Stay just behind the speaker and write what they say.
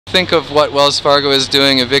think of what Wells Fargo is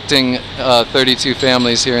doing, evicting 32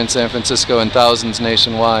 families here in San Francisco and thousands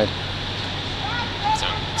nationwide?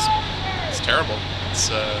 It's terrible.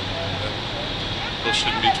 People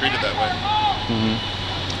shouldn't be treated that way.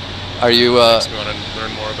 Are you? Makes me want to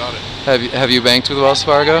learn more about it. Have you banked with Wells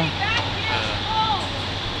Fargo?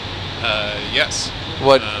 Yes.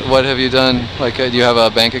 What have you done? Like, do you have a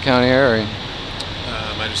bank account here? Or?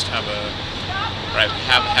 I just have I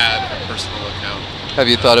have had a personal account. Have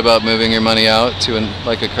you thought about moving your money out to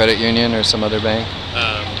like a credit union or some other bank?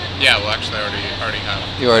 Yeah. Well, actually, I already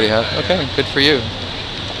have. You already have? Okay, good for you.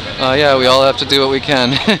 Yeah, we all have to do what we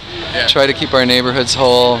can. Yeah. Try to keep our neighborhoods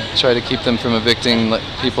whole. Try to keep them from evicting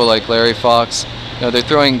people like Larry Fox. They're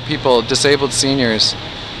throwing disabled seniors,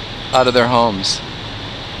 out of their homes.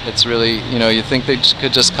 It's really, you think they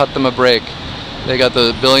could just cut them a break. They got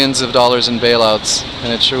the billions of dollars in bailouts,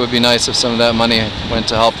 and it sure would be nice if some of that money went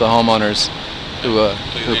to help the homeowners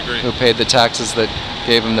who paid the taxes that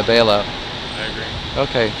gave them the bailout. I agree.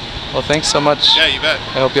 Okay. Well, thanks so much. Yeah, you bet.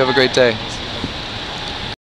 I hope you have a great day.